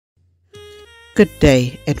Good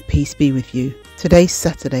day and peace be with you. Today's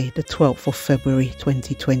Saturday, the 12th of February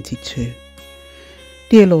 2022.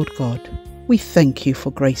 Dear Lord God, we thank you for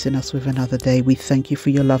gracing us with another day. We thank you for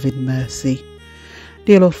your loving mercy.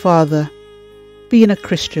 Dear Lord Father, being a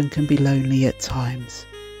Christian can be lonely at times.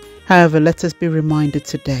 However, let us be reminded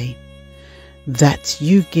today that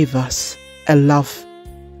you give us a love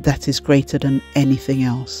that is greater than anything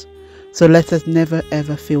else. So let us never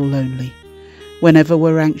ever feel lonely. Whenever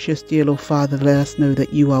we're anxious, dear Lord Father, let us know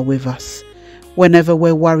that you are with us. Whenever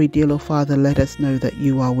we're worried, dear Lord Father, let us know that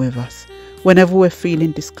you are with us. Whenever we're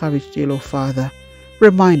feeling discouraged, dear Lord Father,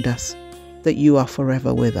 remind us that you are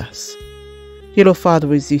forever with us. Dear Lord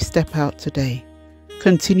Father, as you step out today,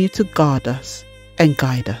 continue to guard us and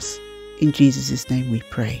guide us. In Jesus' name we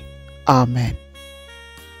pray. Amen.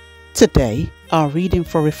 Today, our reading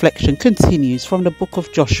for reflection continues from the book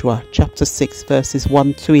of Joshua, chapter 6, verses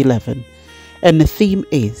 1 to 11. And the theme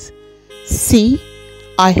is, See,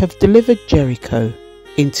 I have delivered Jericho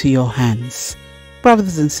into your hands.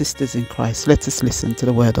 Brothers and sisters in Christ, let us listen to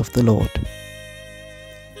the word of the Lord.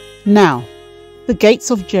 Now, the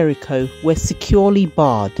gates of Jericho were securely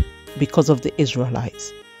barred because of the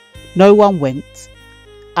Israelites. No one went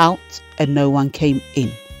out and no one came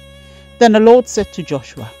in. Then the Lord said to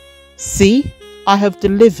Joshua, See, I have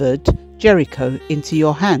delivered Jericho into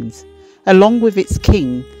your hands, along with its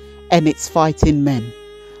king and its fighting men.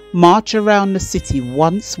 March around the city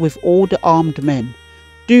once with all the armed men.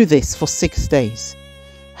 Do this for 6 days.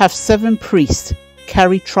 Have 7 priests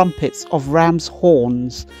carry trumpets of ram's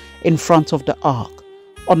horns in front of the ark.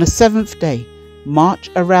 On the 7th day, march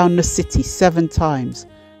around the city 7 times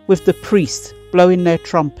with the priests blowing their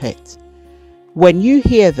trumpet. When you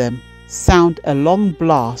hear them sound a long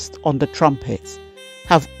blast on the trumpets,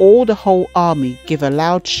 have all the whole army give a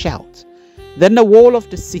loud shout. Then the wall of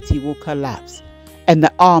the city will collapse and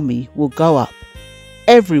the army will go up,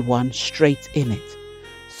 everyone straight in it.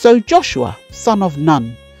 So Joshua, son of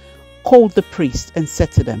Nun, called the priests and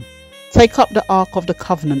said to them, Take up the ark of the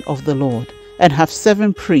covenant of the Lord and have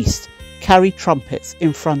 7 priests carry trumpets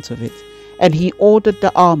in front of it. And he ordered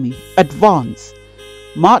the army, Advance,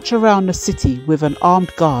 march around the city with an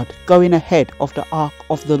armed guard going ahead of the ark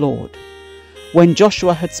of the Lord. When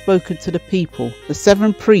Joshua had spoken to the people, the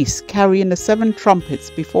 7 priests carrying the 7 trumpets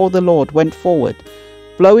before the Lord went forward,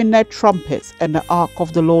 blowing their trumpets, and the ark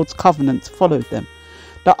of the Lord's covenant followed them.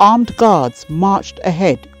 The armed guards marched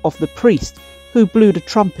ahead of the priests who blew the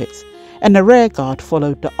trumpets, and the rear guard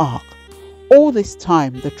followed the ark. All this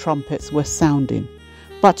time the trumpets were sounding,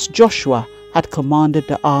 but Joshua had commanded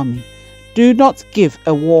the army, Do not give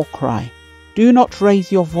a war cry, do not raise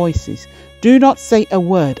your voices, do not say a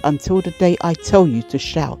word until the day I tell you to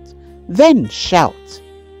shout. Then shout.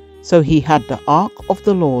 So he had the ark of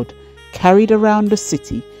the Lord carried around the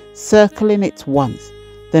city, circling it once.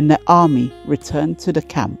 Then the army returned to the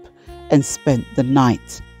camp and spent the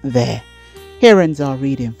night there. Here ends our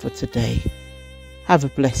reading for today. Have a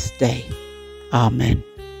blessed day. Amen.